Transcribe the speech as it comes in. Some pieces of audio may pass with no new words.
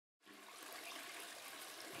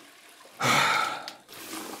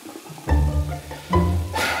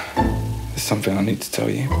something I need to tell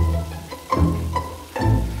you.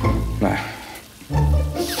 No.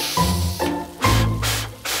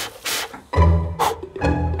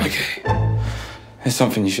 Okay. There's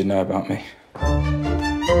something you should know about me.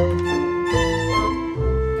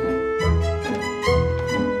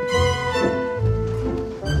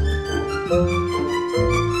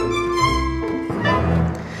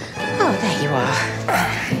 Oh, there you are.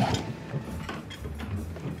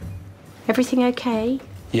 Everything okay?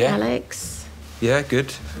 Yeah. Alex? Yeah,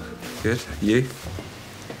 good. Good. You?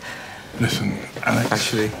 Listen, Alex.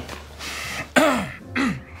 Actually,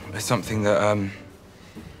 there's something that,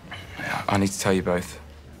 I need to tell you both.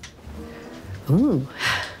 Ooh.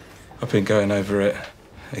 I've been going over it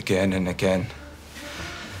again and again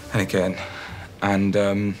and again. And,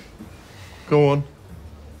 Go on.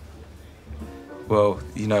 well,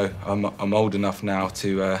 you know, I'm old enough now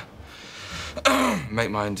to,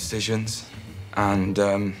 make my own decisions. And,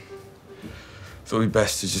 thought it'd be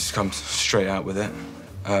best to just come straight out with it.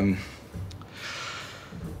 I'm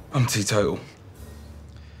teetotal.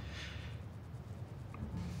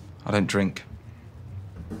 I don't drink.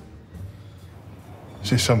 Is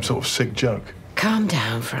this some sort of sick joke? Calm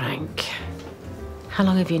down, Frank. How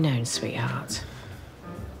long have you known, sweetheart?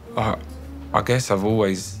 I guess I've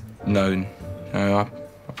always known. You know,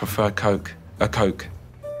 I prefer Coke. A Coke.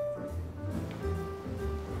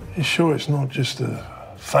 You sure it's not just a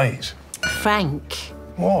phase? Frank.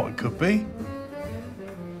 What? It could be.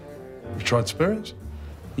 You tried spirits?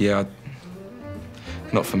 Yeah,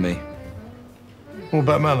 not for me. What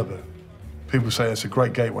about Malibu? People say it's a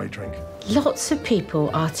great gateway drink. Lots of people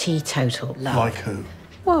are teetotal, love. Like who?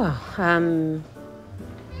 Well,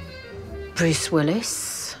 Bruce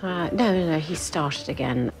Willis. No, he started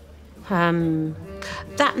again.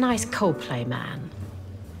 That nice Coldplay man.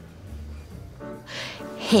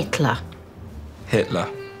 Hitler. Hitler.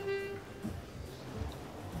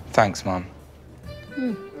 Thanks, Mum.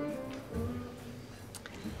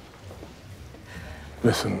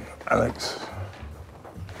 Listen, Alex,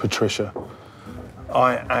 Patricia,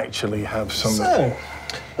 I actually have some... So,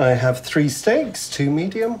 I have 3 steaks, 2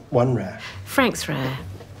 medium, 1 rare. Frank's rare.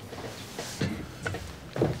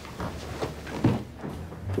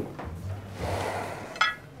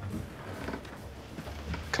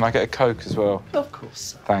 Can I get a Coke as well? Of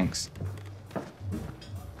course. Thanks.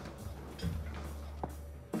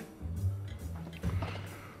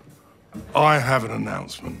 I have an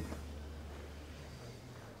announcement.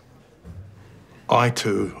 I,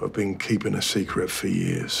 too, have been keeping a secret for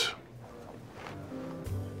years.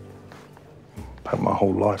 About my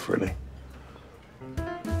whole life, really.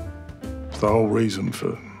 It's the whole reason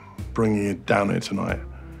for bringing you down here tonight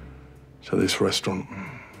to this restaurant.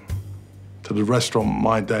 To the restaurant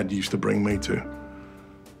my dad used to bring me to.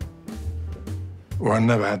 Where I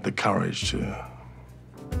never had the courage to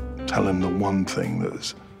tell him the one thing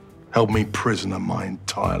that's held me prisoner my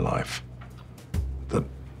entire life. That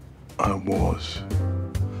I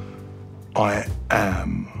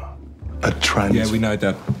am a trans... Yeah, we know,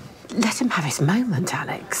 Dad. Let him have his moment,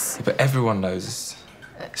 Alex. But everyone knows.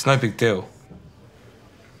 It's no big deal.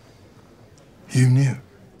 You knew?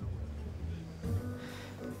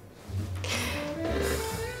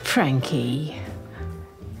 Frankie,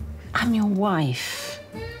 I'm your wife.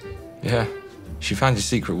 Yeah. She found your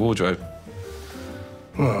secret wardrobe.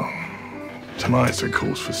 Well, tonight's a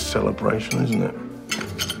cause for celebration, isn't it?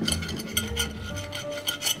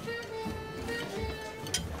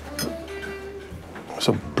 It's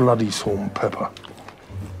a bloody salt and pepper.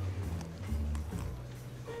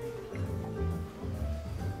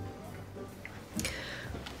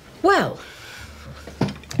 Well,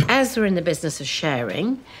 as we're in the business of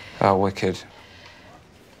sharing... Oh, wicked.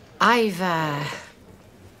 I've,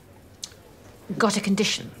 got a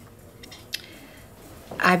condition.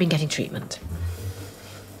 I've been getting treatment.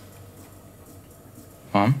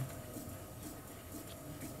 Mum?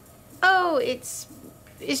 Oh, it's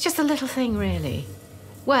just a little thing, really.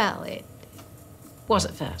 Well, it was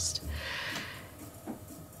at first.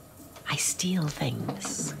 I steal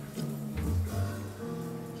things.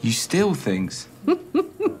 You steal things?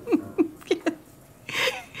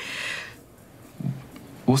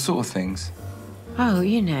 What sort of things? Oh,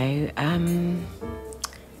 you know,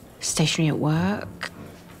 stationery at work,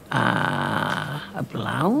 a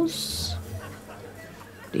blouse,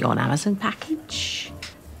 the on Amazon package.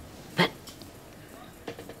 But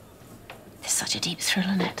there's such a deep thrill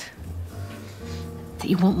in it that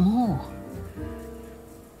you want more.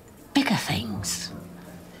 Bigger things.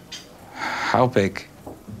 How big?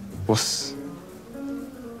 What's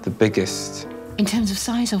the biggest? In terms of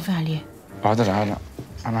size or value? I don't know.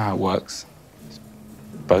 I don't know how it works.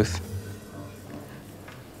 Both.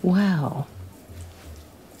 Well,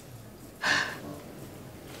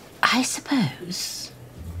 I suppose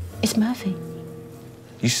it's Murphy.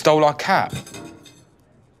 You stole our cat.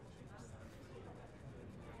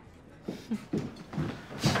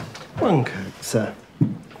 One Coke, sir.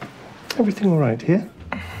 Everything all right here?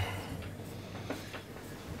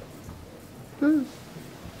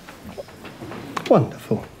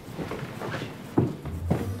 Wonderful.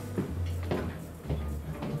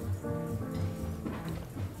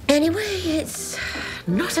 Anyway, it's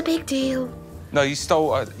not a big deal. No, you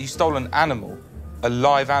stole an animal, a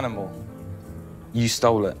live animal. You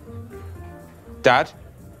stole it. Dad?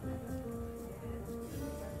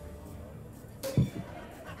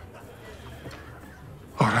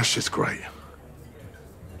 Oh, that's just great.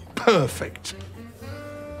 Perfect.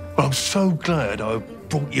 Well, I'm so glad I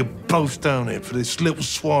brought you both down here for this little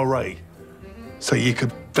soiree, so you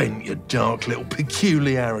could vent your dark little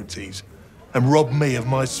peculiarities and rob me of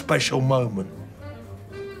my special moment.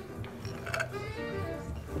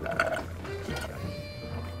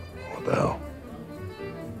 What the hell?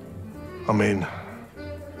 I mean,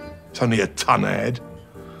 it's only a ton ahead.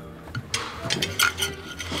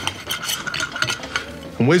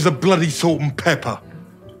 And where's the bloody salt and pepper?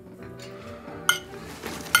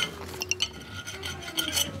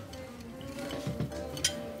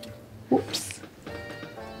 Whoops.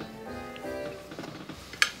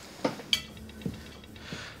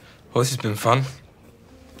 Well, this has been fun.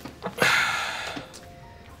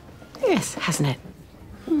 Yes, hasn't it?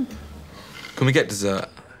 Can we get dessert?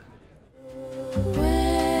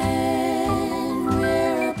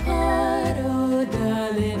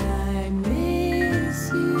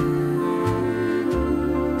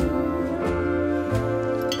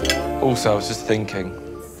 Also, I was just thinking,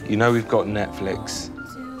 you know we've got Netflix.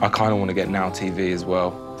 I kind of want to get Now TV as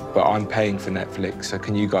well, but I'm paying for Netflix, so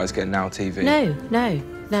can you guys get Now TV?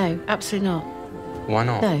 No, absolutely not. Why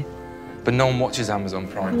not? No. But no one watches Amazon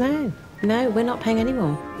Prime. No, we're not paying any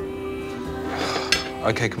more.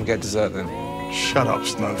 OK, can we get dessert then? Shut up,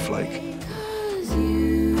 Snowflake.